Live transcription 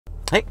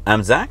Hey,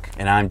 I'm Zach.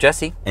 And I'm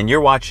Jesse. And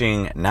you're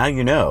watching Now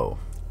You Know.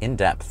 In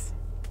Depth.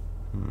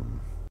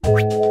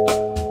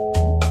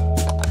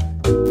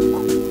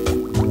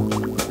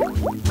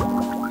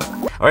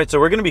 All right, so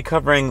we're going to be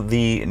covering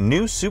the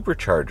new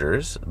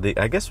Superchargers.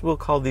 I guess we'll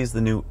call these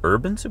the new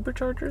urban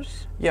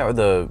Superchargers? Yeah, or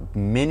the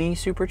mini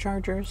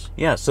Superchargers.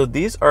 Yeah, so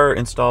these are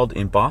installed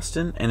in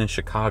Boston and in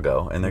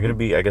Chicago, and they're going to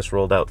be, I guess,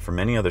 rolled out for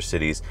many other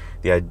cities.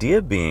 The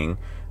idea being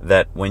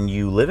that when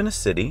you live in a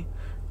city,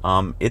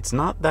 it's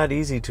not that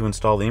easy to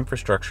install the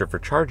infrastructure for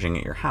charging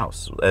at your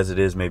house as it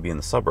is maybe in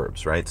the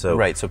suburbs, right? So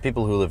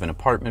people who live in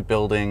apartment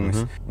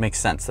buildings, makes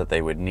sense that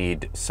they would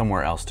need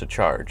somewhere else to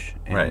charge.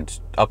 And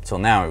up till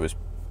now, it was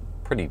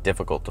pretty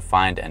difficult to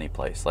find any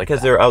place like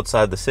because that. They're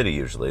outside the city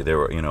usually. They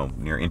were,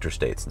 near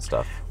interstates and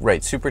stuff.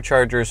 Right,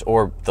 Superchargers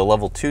or the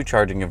level 2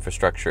 charging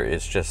infrastructure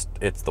is just,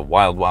 it's the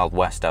wild, wild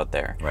west out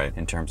there. Right.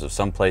 In terms of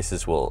some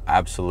places will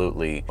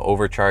absolutely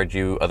overcharge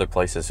you, other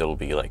places it'll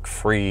be like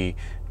free,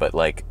 but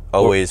like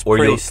always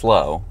pretty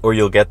slow. Or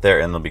you'll get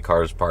there and there'll be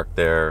cars parked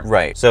there.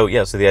 Right. So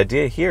yeah, so the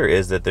idea here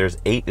is that there's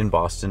 8 in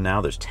Boston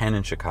now, there's 10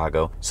 in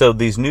Chicago. So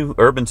these new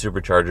urban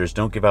Superchargers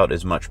don't give out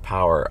as much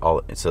power,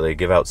 so they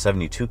give out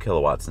 72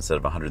 kilowatts instead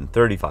of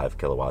 135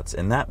 kilowatts.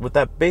 And what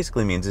that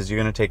basically means is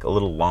you're going to take a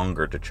little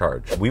longer to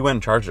charge. We went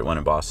and charged at one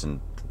in Boston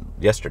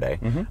yesterday,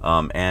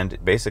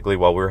 and basically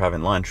while we were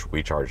having lunch,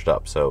 we charged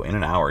up. So in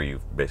an hour,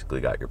 you've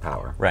basically got your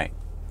power. Right.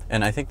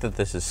 And I think that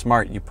this is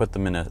smart. You put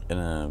them in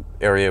a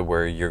area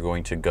where you're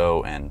going to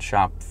go and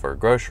shop for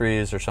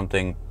groceries or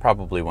something,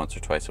 probably once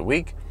or twice a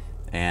week,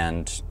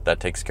 and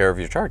that takes care of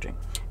your charging.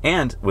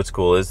 And what's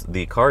cool is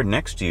the car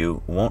next to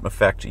you won't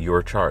affect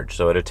your charge.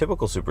 So at a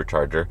typical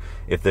Supercharger,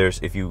 if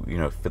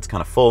it's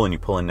kind of full and you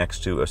pull in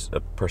next to a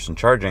person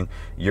charging,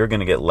 you're going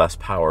to get less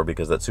power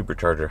because that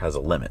Supercharger has a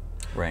limit.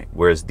 Right.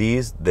 Whereas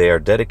these, they are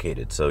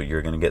dedicated, so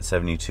you're going to get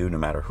 72 no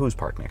matter who's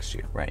parked next to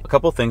you. Right. A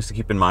couple of things to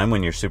keep in mind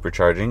when you're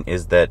supercharging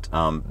is that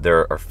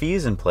there are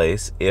fees in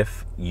place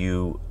if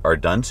you are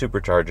done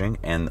supercharging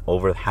and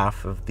over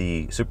half of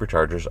the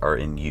Superchargers are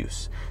in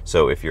use.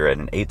 So if you're at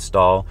an 8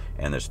 stall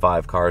and there's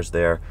 5 cars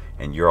there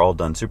and you're all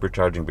done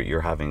supercharging but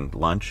you're having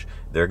lunch,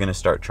 they're going to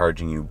start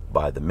charging you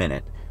by the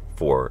minute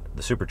for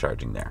the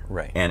supercharging there.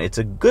 Right. And it's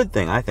a good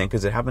thing, I think,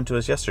 because it happened to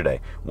us yesterday.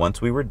 Once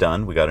we were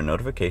done, we got a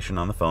notification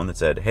on the phone that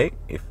said, hey,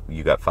 if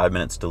you got 5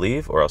 minutes to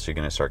leave or else you're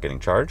going to start getting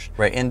charged.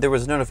 Right, and there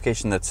was a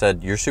notification that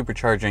said your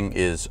supercharging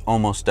is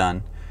almost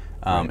done,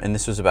 and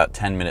this was about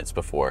 10 minutes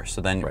before.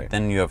 So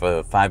then you have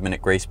a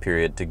 5-minute grace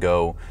period to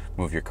go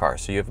move your car.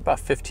 So you have about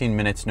 15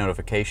 minutes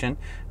notification,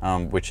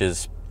 which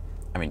is,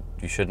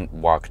 you shouldn't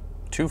walk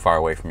too far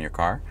away from your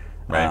car.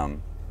 Right.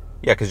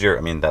 Yeah, because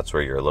that's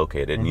where you're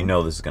located, and you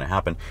know this is going to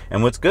happen.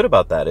 And what's good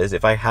about that is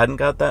if I hadn't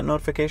got that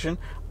notification,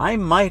 I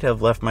might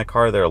have left my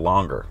car there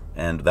longer,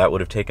 and that would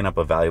have taken up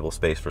a valuable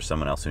space for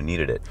someone else who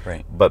needed it.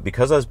 Right. But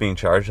because I was being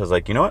charged, I was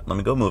like, you know what, let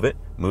me go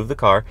move the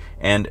car.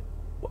 And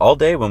all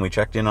day when we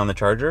checked in on the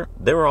charger,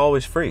 they were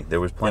always free.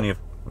 There was plenty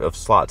of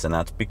slots, and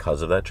that's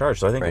because of that charge.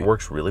 So I think it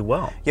works really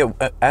well. Yeah,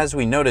 as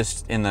we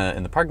noticed in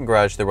the parking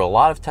garage, there were a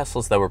lot of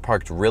Teslas that were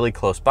parked really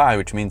close by,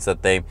 which means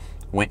that they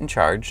went and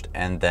charged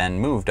and then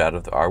moved out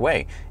of our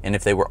way. And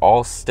if they were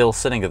all still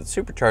sitting at the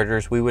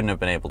Superchargers, we wouldn't have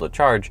been able to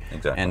charge,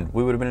 and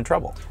we would have been in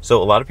trouble.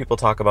 So a lot of people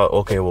talk about,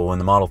 okay, well, when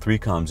the Model 3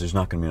 comes, there's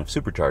not going to be enough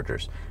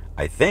Superchargers.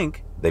 I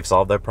think they've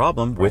solved that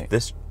problem with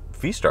this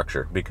fee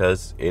structure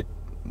because it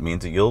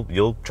means that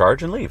you'll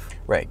charge and leave.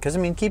 Right, because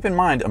keep in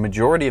mind, a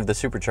majority of the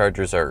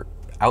Superchargers are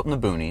out in the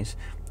boonies.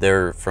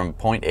 They're from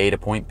point A to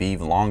point B,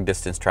 long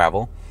distance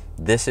travel.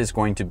 This is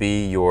going to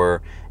be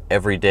your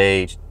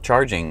everyday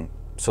charging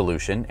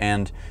solution,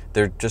 and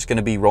they're just going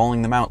to be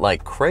rolling them out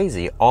like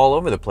crazy all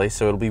over the place,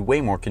 so it'll be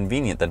way more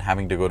convenient than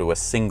having to go to a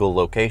single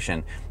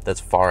location that's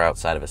far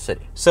outside of a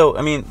city.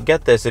 So,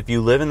 get this, if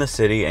you live in the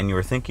city and you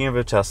were thinking of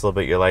a Tesla,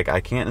 but you're like,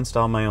 I can't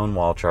install my own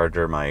wall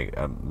charger, my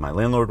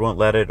landlord won't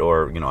let it,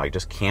 or, I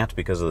just can't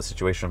because of the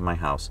situation of my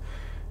house.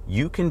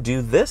 You can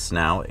do this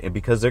now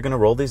because they're going to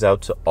roll these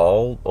out to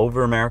all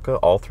over America,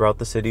 all throughout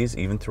the cities,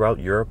 even throughout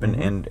Europe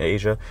and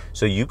Asia.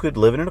 So you could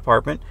live in an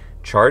apartment,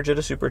 charge at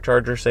a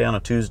Supercharger, say on a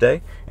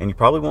Tuesday, and you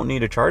probably won't need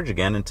to charge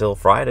again until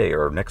Friday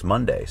or next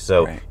Monday.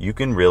 So you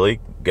can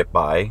really get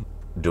by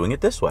doing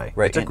it this way.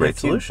 It's a great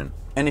solution.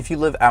 And if you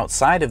live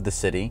outside of the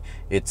city,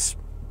 it's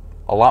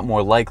a lot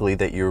more likely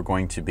that you're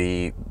going to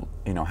be,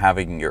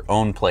 having your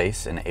own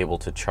place and able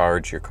to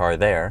charge your car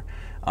there.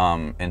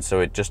 And so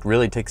it just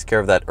really takes care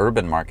of that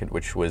urban market,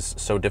 which was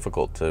so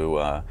difficult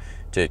to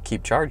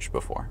keep charged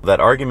before.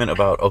 That argument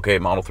about, okay,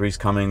 Model 3's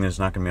coming, there's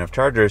not going to be enough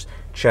chargers,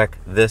 check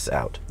this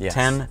out. Yes.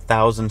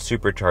 10,000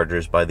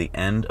 Superchargers by the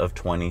end of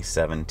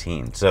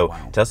 2017. So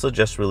Tesla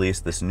just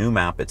released this new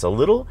map. It's a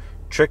little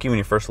tricky when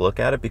you first look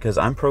at it because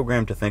I'm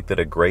programmed to think that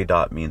a gray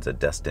dot means a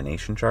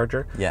destination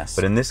charger. Yes.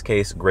 But in this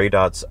case, gray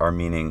dots are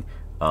meaning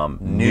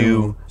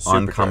new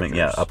upcoming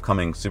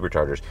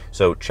Superchargers.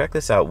 So check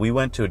this out. We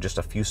went to just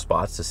a few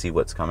spots to see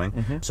what's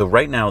coming. So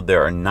right now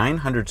there are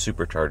 900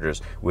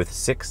 Superchargers with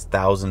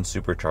 6,000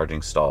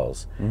 supercharging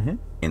stalls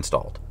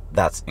installed.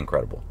 That's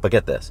incredible. But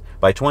get this.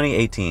 By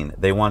 2018,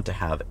 they want to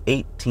have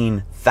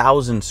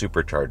 18,000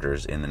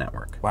 superchargers in the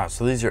network. Wow,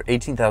 so these are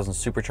 18,000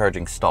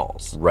 supercharging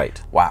stalls.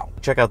 Right. Wow.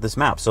 Check out this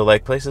map. So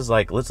like places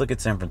like, let's look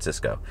at San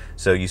Francisco.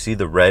 So you see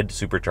the red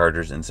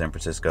superchargers in San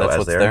Francisco That's as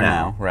what's they're there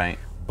now. right?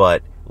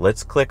 But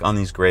let's click on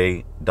these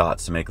gray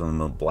dots to make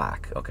them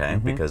black, okay?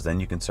 Mm-hmm. Because then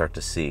you can start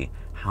to see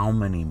how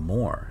many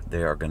more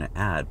they are going to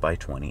add by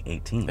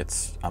 2018.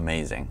 It's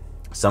amazing.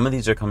 Some of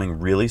these are coming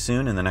really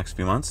soon in the next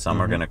few months.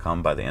 Some are going to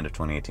come by the end of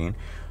 2018.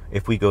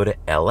 If we go to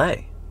LA,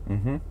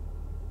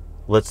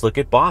 let's look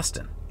at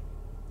Boston.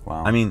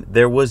 Wow. I mean,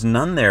 there was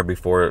none there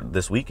before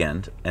this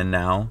weekend, and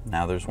now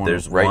there's one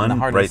right in the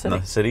heart of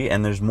the city,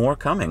 and there's more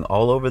coming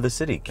all over the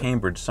city.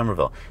 Cambridge,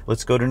 Somerville.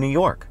 Let's go to New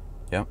York.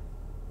 Yep.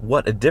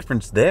 What a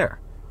difference there.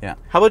 Yeah.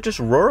 How about just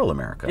rural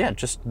America? Yeah,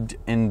 just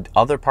in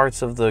other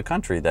parts of the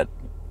country that,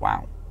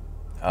 wow.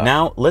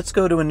 Now, let's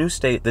go to a new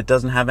state that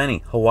doesn't have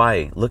any.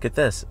 Hawaii. Look at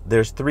this.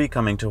 There's 3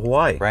 coming to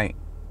Hawaii. Right.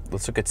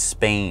 Let's look at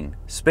Spain.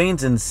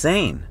 Spain's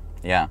insane.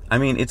 Yeah. I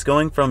mean, it's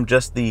going from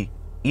just the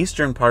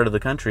eastern part of the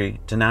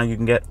country to now you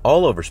can get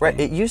all over Spain. Right.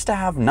 It used to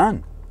have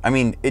none. I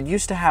mean, it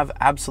used to have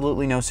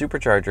absolutely no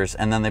superchargers,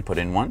 and then they put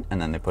in one,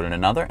 and then they put in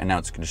another, and now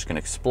it's just going to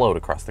explode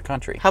across the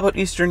country. How about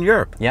Eastern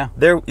Europe? Yeah.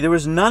 There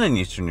was none in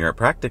Eastern Europe,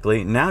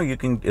 practically. Now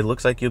it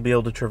looks like you'll be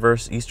able to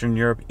traverse Eastern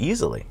Europe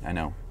easily. I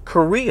know.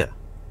 Korea,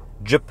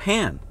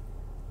 Japan,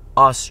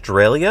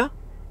 Australia,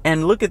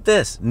 and look at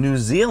this, New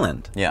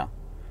Zealand. Yeah.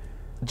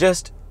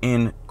 Just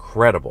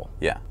incredible.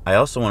 Yeah. I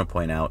also want to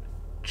point out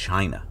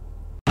China.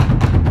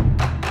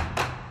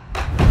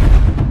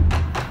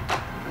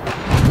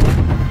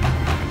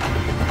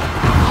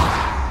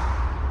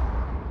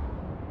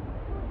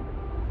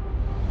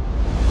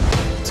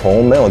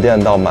从没有电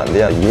到满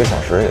电1个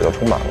小时也就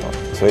充满了，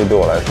所以对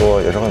我来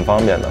说也是很方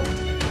便的。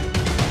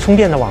充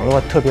电的网络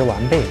特别完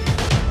备。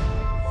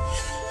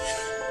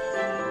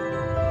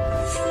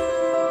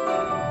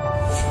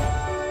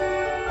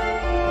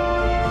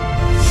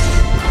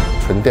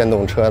纯电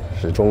动车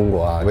是中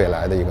国未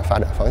来的一个发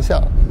展方向。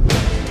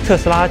特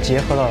斯拉结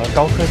合了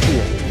高科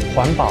技、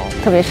环保，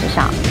特别时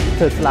尚。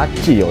特斯拉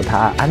既有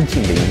它安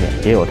静的一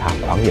面，也有它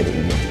狂野的一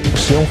面。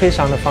使用非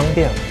常的方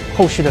便，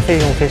后续的费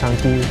用非常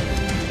低。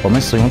我们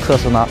使用特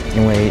斯拉，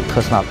因为特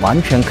斯拉完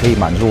全可以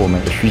满足我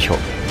们的需求。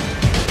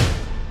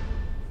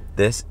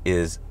This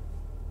is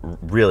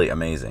really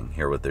amazing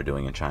here what they're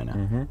doing in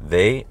China.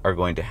 They are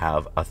going to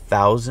have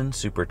 1,000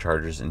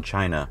 superchargers in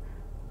China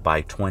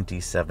by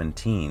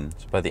 2017.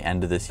 So by the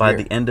end of this year. By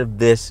the end of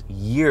this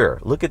year.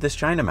 Look at this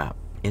China map.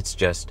 It's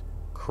just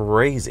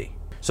crazy.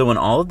 So when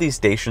all of these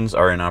stations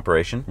are in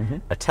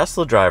operation, a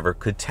Tesla driver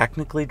could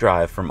technically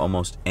drive from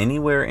almost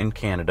anywhere in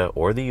Canada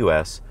or the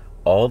US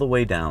all the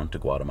way down to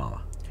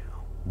Guatemala.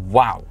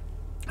 Wow.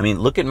 I mean,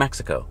 look at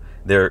Mexico.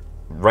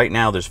 Right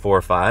now there's 4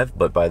 or 5,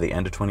 but by the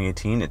end of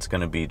 2018, it's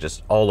going to be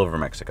just all over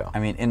Mexico. I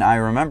mean, and I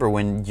remember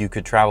when you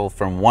could travel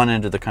from one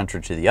end of the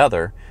country to the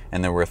other,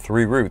 and there were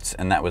 3 routes,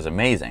 and that was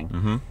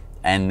amazing.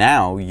 And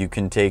now you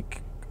can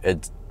take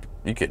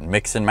you could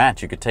mix and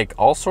match. You could take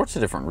all sorts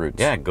of different routes.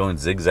 Yeah, going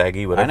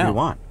zigzaggy, whatever you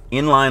want.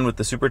 In line with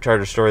the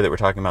Supercharger story that we're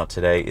talking about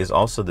today is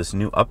also this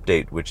new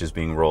update which is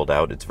being rolled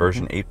out. It's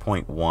version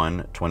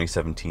 8.1,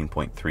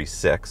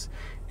 2017.36.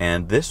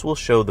 And this will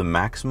show the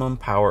maximum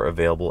power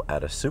available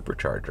at a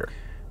supercharger.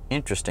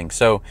 Interesting.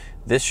 So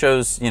this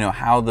shows,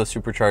 how the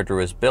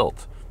supercharger is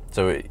built.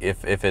 So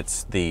if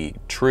it's the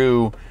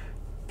true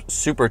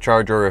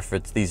supercharger, or if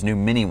it's these new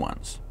mini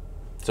ones.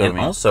 So and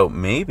also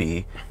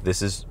maybe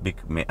this is,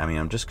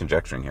 I'm just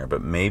conjecturing here,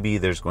 but maybe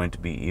there's going to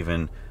be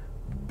even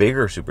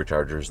bigger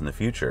superchargers in the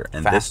future,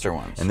 and faster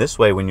ones. And this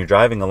way, when you're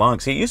driving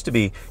along, see, it used to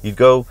be you'd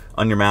go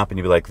on your map and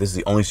you'd be like, "This is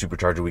the only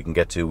supercharger we can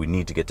get to. We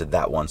need to get to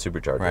that one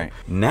supercharger." Right.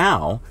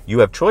 Now you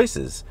have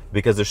choices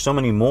because there's so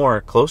many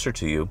more closer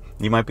to you.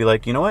 You might be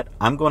like, you know what?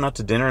 I'm going out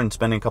to dinner and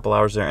spending a couple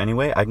hours there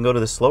anyway. I can go to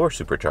the slower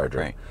supercharger,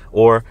 right.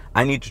 Or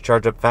I need to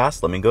charge up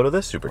fast. Let me go to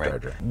this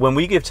supercharger. Right. When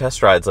we give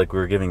test rides like we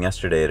were giving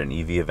yesterday at an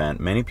EV event,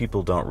 many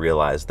people don't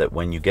realize that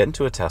when you get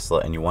into a Tesla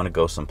and you want to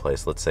go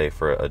someplace, let's say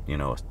for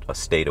a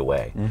state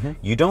away,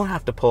 you don't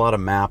have to pull out a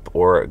map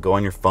or go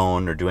on your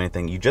phone or do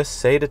anything. You just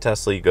say to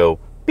Tesla, you go,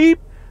 beep,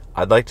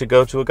 I'd like to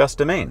go to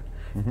Augusta, Maine.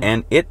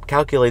 And it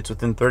calculates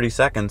within 30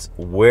 seconds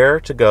where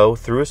to go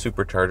through a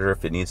supercharger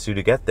if it needs to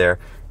get there.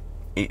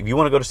 If you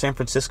want to go to San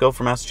Francisco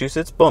from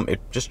Massachusetts, boom,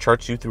 it just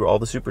charts you through all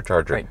the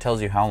supercharger. Right,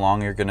 tells you how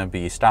long you're going to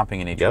be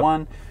stopping in each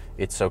one.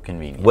 It's so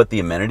convenient. What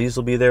the amenities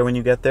will be there when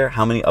you get there,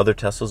 how many other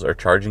Teslas are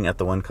charging at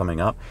the one coming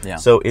up. Yeah.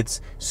 So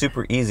it's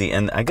super easy.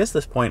 And I guess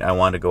this point I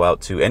want to go out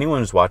to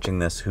anyone who's watching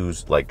this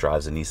who's like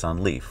drives a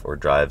Nissan Leaf or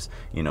drives,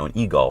 an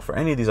e-Golf or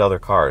any of these other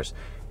cars.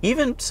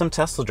 Even some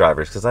Tesla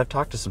drivers, because I've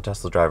talked to some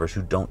Tesla drivers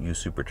who don't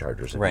use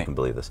superchargers, if you can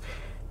believe this.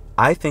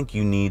 I think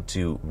you need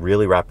to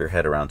really wrap your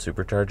head around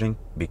supercharging,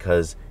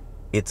 because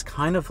it's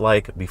kind of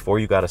like before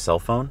you got a cell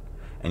phone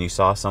and you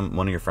saw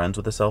one of your friends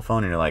with a cell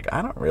phone and you're like,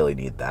 I don't really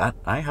need that.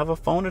 I have a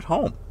phone at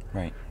home.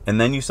 Right.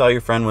 And then you saw your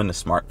friend when the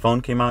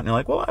smartphone came out and you're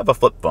like, well, I have a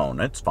flip phone.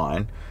 It's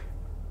fine.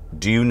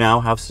 Do you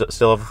now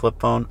still have a flip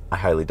phone? I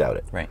highly doubt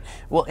it. Right.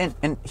 Well,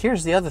 and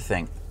here's the other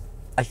thing.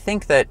 I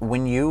think that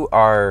when you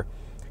are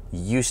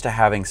used to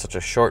having such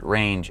a short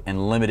range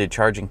and limited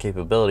charging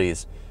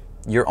capabilities,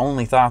 your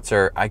only thoughts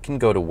are, I can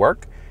go to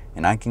work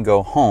and I can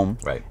go home,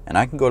 right, and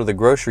I can go to the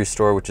grocery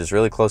store, which is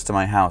really close to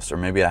my house, or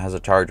maybe it has a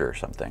charger or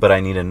something. But I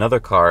need another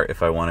car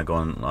if I want to go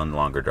on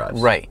longer drives.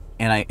 Right.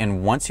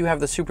 And once you have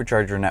the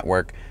Supercharger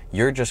network,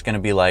 you're just going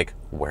to be like,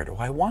 where do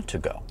I want to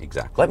go?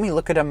 Exactly. Let me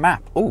look at a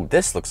map. Oh,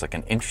 this looks like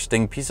an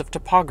interesting piece of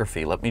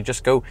topography. Let me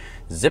just go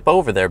zip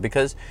over there,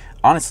 because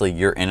honestly,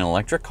 you're in an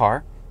electric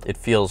car. It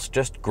feels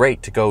just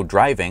great to go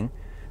driving.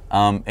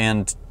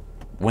 And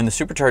when the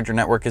Supercharger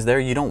network is there,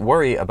 you don't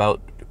worry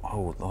about,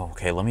 oh,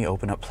 okay, let me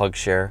open up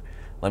PlugShare.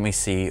 Let me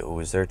see, oh,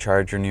 is there a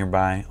charger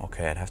nearby?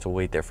 Okay, I'd have to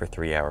wait there for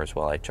 3 hours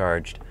while I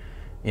charged.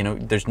 You know,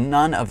 there's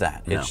none of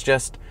that. No. It's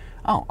just,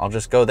 oh, I'll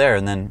just go there,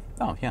 and then,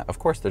 oh, yeah, of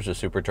course there's a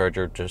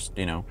Supercharger just,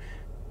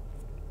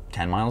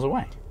 10 miles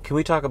away. Can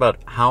we talk about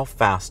how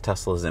fast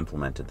Tesla has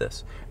implemented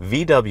this?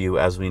 VW,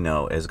 as we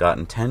know, has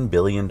gotten $10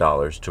 billion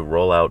to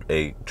roll out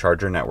a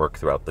charger network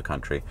throughout the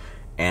country.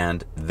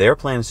 And their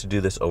plan is to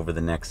do this over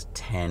the next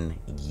 10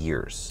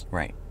 years.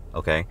 Right.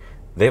 Okay?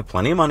 They have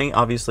plenty of money,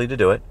 obviously, to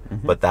do it,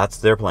 but that's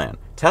their plan.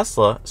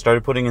 Tesla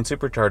started putting in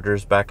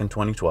superchargers back in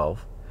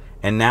 2012,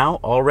 and now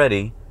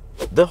already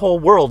the whole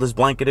world is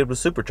blanketed with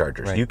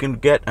superchargers. Right. You can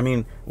get,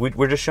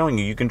 we're just showing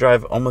you can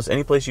drive almost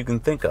any place you can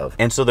think of.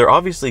 And so they're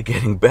obviously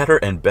getting better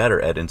and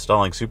better at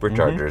installing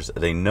superchargers.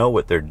 They know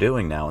what they're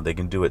doing now, and they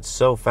can do it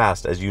so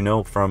fast. As you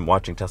know from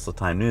watching Tesla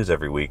Time News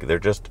every week, they're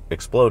just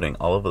exploding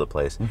all over the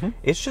place.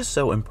 It's just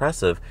so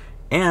impressive,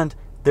 and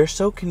they're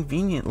so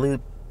conveniently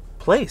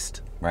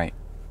placed. Right.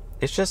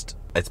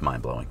 It's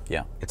mind-blowing.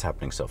 Yeah. It's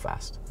happening so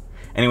fast.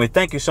 Anyway,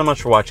 thank you so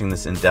much for watching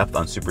this in-depth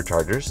on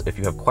superchargers. If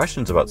you have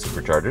questions about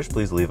superchargers,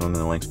 please leave them in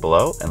the links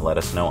below and let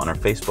us know on our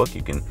Facebook.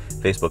 You can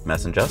Facebook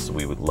message us.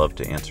 We would love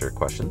to answer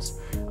questions.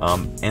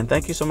 And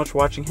thank you so much for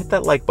watching. Hit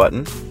that like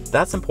button.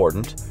 That's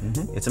important.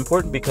 It's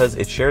important because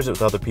it shares it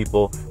with other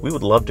people. We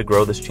would love to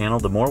grow this channel.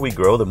 The more we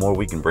grow, the more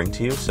we can bring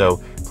to you.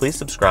 So please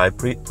subscribe,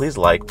 please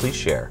like, please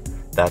share.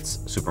 That's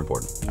super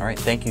important. All right.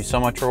 Thank you so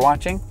much for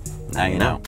watching. Now you know.